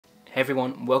Hey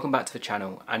everyone, welcome back to the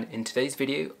channel, and in today's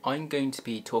video I'm going to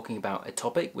be talking about a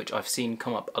topic which I've seen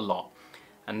come up a lot,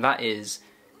 and that is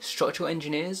structural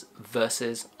engineers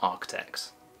versus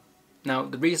architects. Now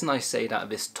the reason I say that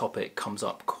this topic comes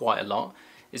up quite a lot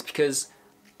is because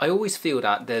I always feel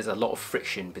that there's a lot of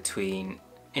friction between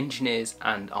engineers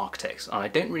and architects, and I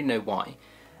don't really know why.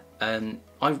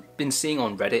 I've been seeing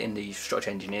on Reddit, in the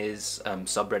structural engineers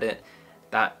subreddit,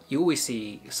 that you always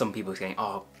see some people saying,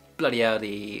 oh bloody hell,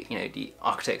 the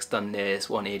architect's done this,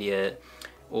 what an idiot.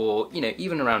 Or,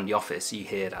 even around the office you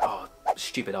hear that, oh,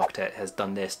 stupid architect has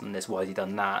done this, why has he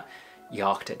done that? The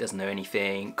architect doesn't know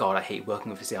anything, God, I hate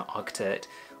working with this architect.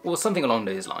 Or something along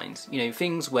those lines.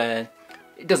 Things where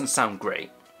it doesn't sound great.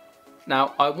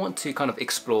 Now, I want to kind of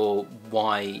explore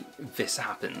why this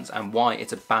happens and why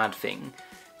it's a bad thing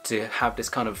to have this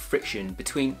kind of friction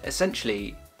between,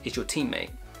 essentially, it's your teammate.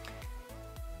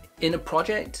 In a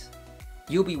project,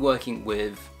 you'll be working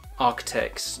with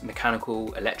architects,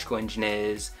 mechanical, electrical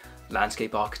engineers,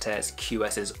 landscape architects,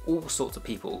 QSs, all sorts of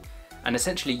people. And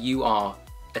essentially you are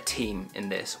a team in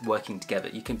this, working together.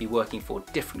 You can be working for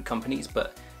different companies,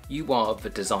 but you are the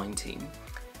design team.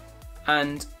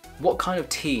 And what kind of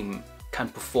team can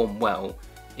perform well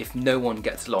if no one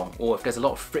gets along, or if there's a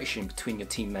lot of friction between your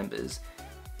team members?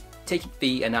 Take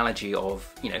the analogy of,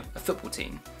 a football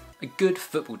team. A good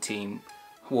football team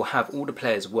will have all the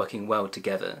players working well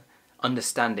together,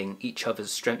 understanding each other's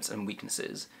strengths and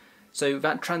weaknesses. So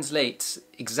that translates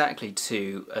exactly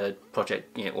to a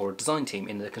project, or a design team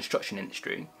in the construction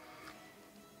industry.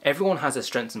 Everyone has their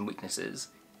strengths and weaknesses.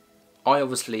 I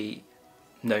obviously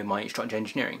know my structural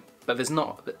engineering, but there's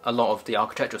not a lot of the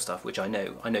architectural stuff which I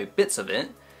know. I know bits of it,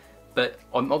 but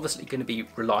I'm obviously going to be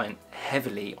reliant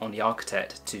heavily on the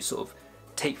architect to sort of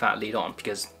take that lead on,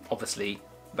 because obviously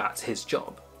that's his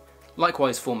job.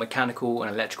 Likewise for mechanical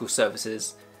and electrical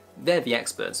services, they're the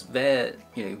experts, they're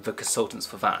the consultants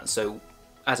for that. So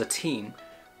as a team,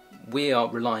 we are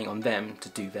relying on them to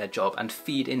do their job and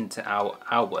feed into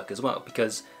our work as well,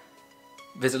 because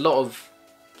there's a lot of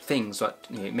things like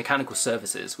mechanical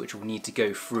services which will need to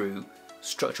go through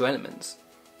structural elements.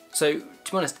 So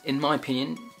to be honest, in my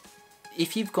opinion,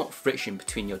 if you've got friction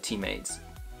between your teammates,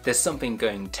 there's something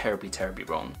going terribly, terribly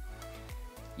wrong.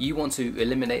 You want to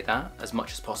eliminate that as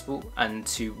much as possible and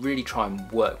to really try and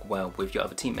work well with your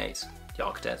other teammates, the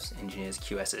architects, engineers,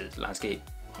 QSs, landscape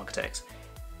architects,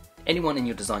 anyone in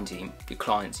your design team, your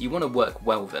clients. You want to work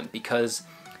well with them, because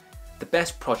the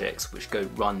best projects which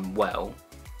run well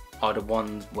are the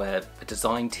ones where the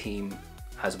design team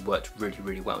has worked really,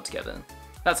 really well together.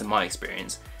 That's in my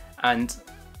experience, and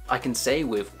I can say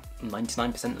with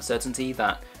 99% of certainty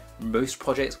that most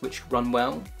projects which run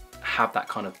well have that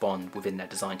kind of bond within their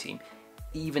design team,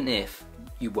 even if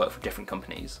you work for different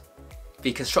companies.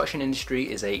 The construction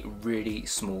industry is a really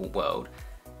small world,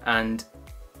 and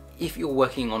if you're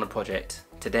working on a project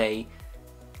today,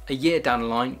 a year down the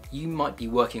line you might be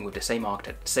working with the same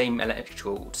architect, same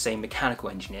electrical, same mechanical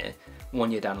engineer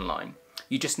 1 year down the line.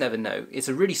 You just never know. It's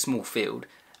a really small field,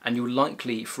 and you'll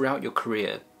likely throughout your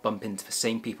career bump into the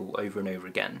same people over and over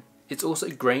again. It's also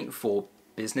great for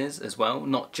business as well,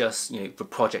 not just the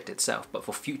project itself, but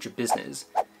for future business.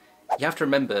 You have to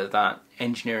remember that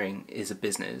engineering is a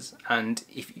business, and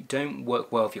if you don't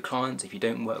work well with your clients, if you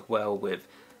don't work well with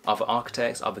other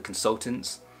architects, other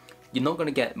consultants, you're not going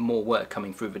to get more work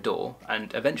coming through the door,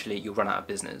 and eventually you'll run out of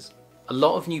business. A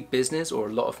lot of new business or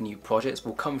a lot of new projects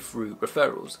will come through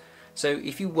referrals. So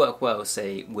if you work well,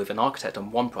 say, with an architect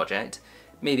on one project,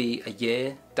 maybe a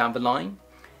year down the line,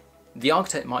 the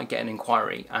architect might get an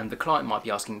inquiry and the client might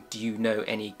be asking, do you know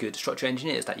any good structural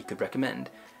engineers that you could recommend?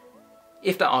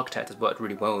 If that architect has worked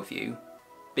really well with you,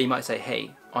 they might say,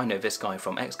 hey, I know this guy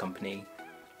from X company,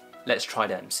 let's try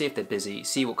them, see if they're busy,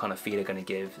 see what kind of fee they're going to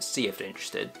give, see if they're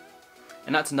interested.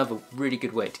 And that's another really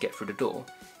good way to get through the door.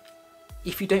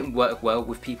 If you don't work well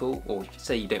with people, or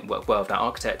say you don't work well with that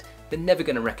architect, they're never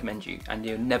going to recommend you, and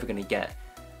you're never going to get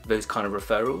those kind of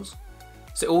referrals.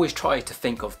 So always try to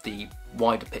think of the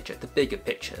wider picture, the bigger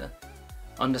picture.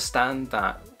 Understand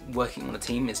that working on a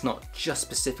team is not just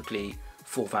specifically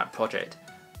for that project,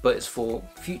 but it's for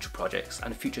future projects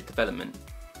and future development.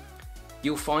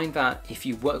 You'll find that if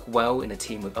you work well in a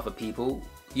team with other people,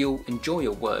 you'll enjoy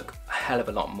your work a hell of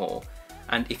a lot more.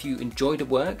 And if you enjoy the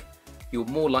work, you're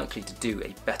more likely to do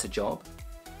a better job.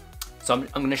 So I'm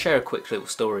going to share a quick little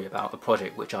story about a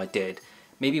project which I did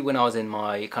maybe when I was in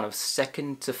my kind of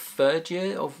second to third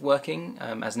year of working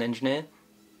as an engineer.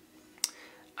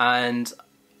 And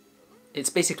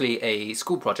it's basically a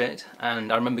school project,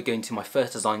 and I remember going to my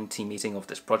first design team meeting of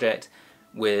this project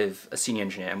with a senior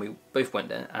engineer, and we both went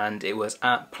there, and it was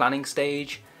at planning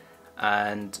stage,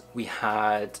 and we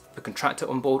had the contractor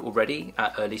on board already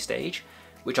at early stage,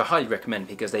 which I highly recommend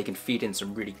because they can feed in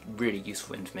some really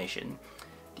useful information.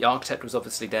 The architect was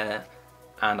obviously there,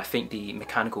 and I think the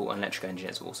mechanical and electrical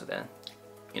engineers were also there.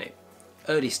 You know,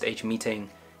 early stage meeting,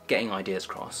 getting ideas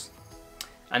across.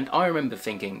 And I remember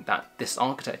thinking that this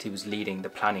architect who was leading the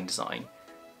planning design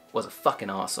was a fucking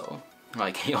arsehole.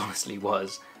 Like, he honestly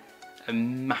was a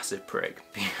massive prick.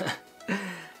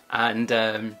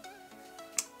 And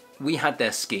we had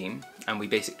their scheme, and we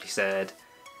basically said,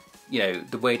 you know,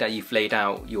 the way that you've laid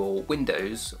out your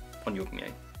windows on your,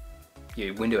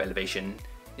 your window elevation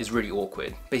is really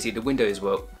awkward. Basically, the windows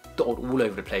were dotted all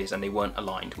over the place and they weren't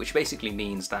aligned, which basically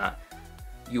means that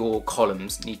your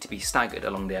columns need to be staggered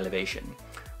along the elevation,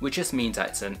 which just means that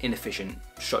it's an inefficient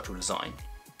structural design.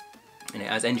 You know,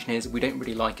 as engineers, we don't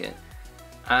really like it,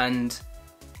 and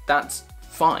that's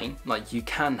fine. Like, you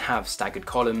can have staggered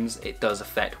columns, it does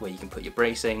affect where you can put your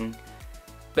bracing,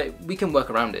 but we can work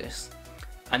around this.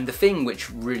 And the thing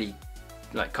which really,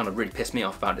 kind of really pissed me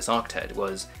off about this architect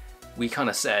was, we kind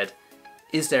of said,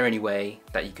 is there any way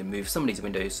that you can move some of these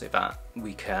windows so that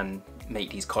we can make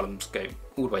these columns go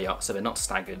all the way up so they're not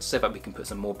staggered, so that we can put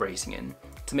some more bracing in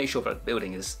to make sure that the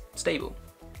building is stable?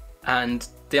 And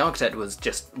the architect was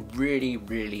just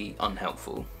really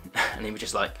unhelpful. And he was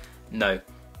just like, no,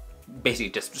 basically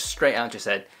just straight out just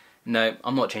said, no,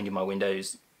 I'm not changing my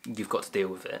windows, you've got to deal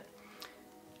with it.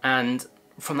 And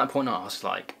from that point on, I was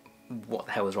like, what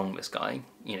the hell is wrong with this guy?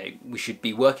 You know, we should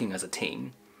be working as a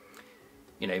team,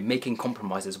 you know, making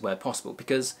compromises where possible,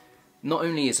 because not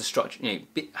only is a structure, you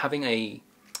know, having a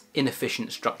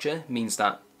inefficient structure means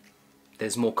that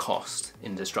there's more cost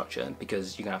in the structure,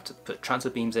 because you're gonna have to put transfer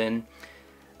beams in,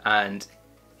 and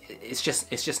it's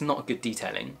just not good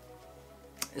detailing.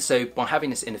 So by having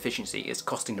this inefficiency, it's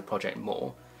costing the project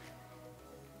more.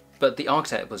 But the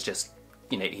architect was just,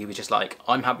 you know, he was just like,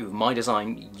 I'm happy with my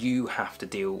design, you have to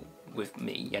deal with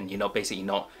me, and you're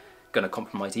not gonna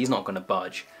compromise, he's not gonna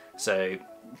budge. So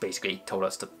basically he told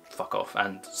us to fuck off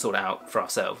and sort it out for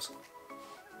ourselves.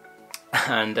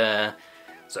 And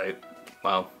so,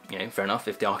 well, you know, fair enough,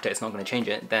 if the architect's not gonna change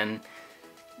it, then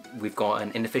we've got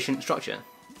an inefficient structure.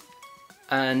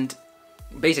 And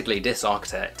basically this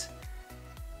architect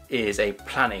is a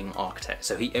planning architect,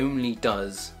 so he only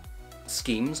does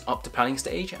schemes up to planning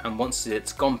stage, and once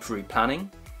it's gone through planning,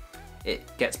 it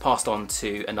gets passed on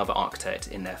to another architect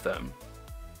in their firm.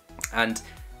 And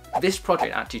this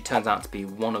project actually turns out to be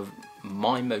one of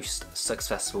my most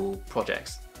successful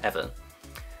projects ever.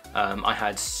 I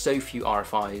had so few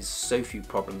RFIs, so few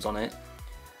problems on it,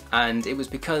 and it was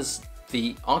because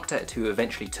the architect who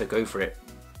eventually took over it,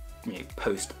 you know,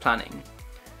 post planning,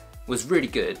 was really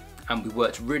good. And we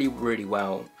worked really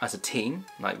well as a team.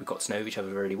 Like, we got to know each other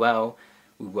really well.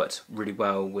 We worked really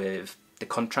well with the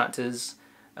contractors.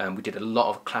 We did a lot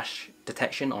of clash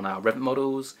detection on our Revit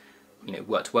models. You know,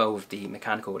 worked well with the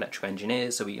mechanical electrical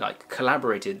engineers. So we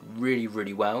collaborated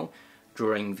really well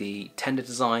during the tender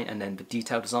design and then the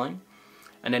detail design.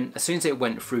 And then as soon as it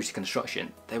went through to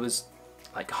construction, there was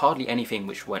hardly anything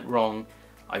which went wrong.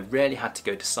 I rarely had to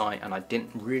go to site, and I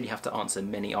didn't really have to answer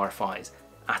many RFIs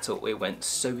at all. It went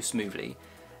so smoothly,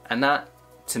 and that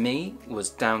to me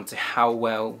was down to how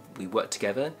well we worked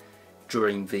together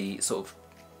during the sort of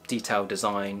detailed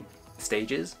design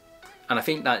stages. And I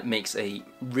think that makes a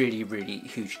really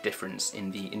huge difference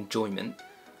in the enjoyment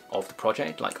of the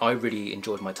project. Like, I really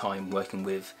enjoyed my time working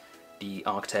with the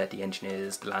architect, the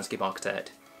engineers, the landscape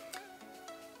architect.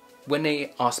 When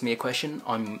they ask me a question,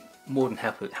 I'm more than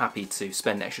happy to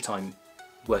spend extra time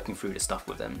working through the stuff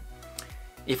with them.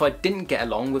 If I didn't get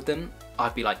along with them,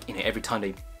 I'd be like, you know, every time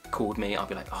they called me, I'd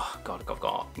be like, oh god, I've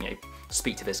got, you know,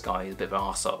 speak to this guy, he's a bit of an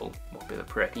arsehole, or a bit of a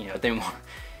prick, you know, I don't want,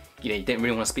 you know, you don't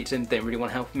really want to speak to him, don't really want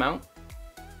to help him out.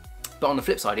 But on the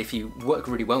flip side, if you work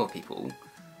really well with people,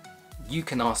 you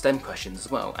can ask them questions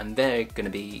as well, and they're going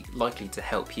to be likely to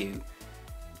help you,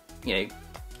 you know,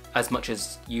 as much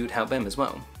as you'd help them as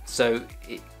well. So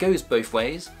it goes both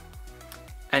ways.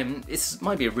 And this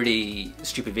might be a really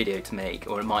stupid video to make,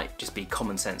 or it might just be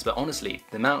common sense, but honestly,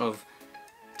 the amount of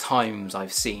times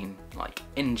I've seen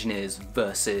engineers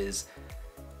versus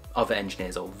other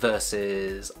engineers, or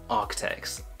versus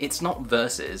architects, it's not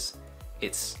versus,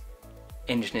 it's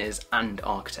engineers and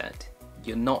architect.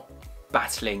 You're not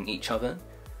battling each other,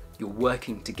 you're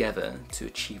working together to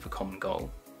achieve a common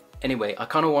goal. Anyway, I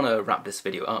kind of want to wrap this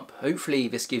video up. Hopefully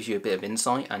this gives you a bit of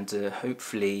insight, and to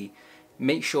hopefully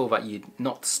make sure that you're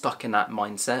not stuck in that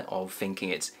mindset of thinking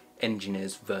it's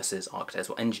engineers versus architects,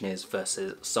 or engineers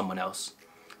versus someone else,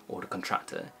 or the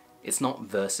contractor. It's not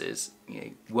versus, you know,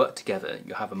 work together,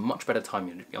 you'll have a much better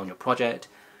time on your project,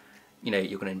 you know,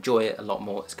 you're going to enjoy it a lot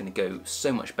more. It's going to go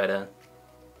so much better,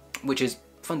 which is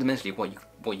fundamentally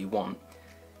what you want.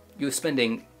 You're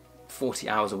spending 40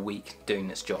 hours a week doing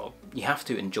this job. You have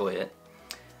to enjoy it.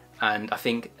 And I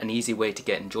think an easy way to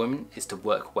get enjoyment is to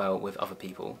work well with other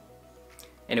people.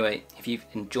 Anyway, if you've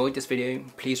enjoyed this video,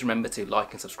 please remember to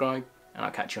like and subscribe, and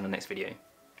I'll catch you on the next video.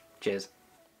 Cheers.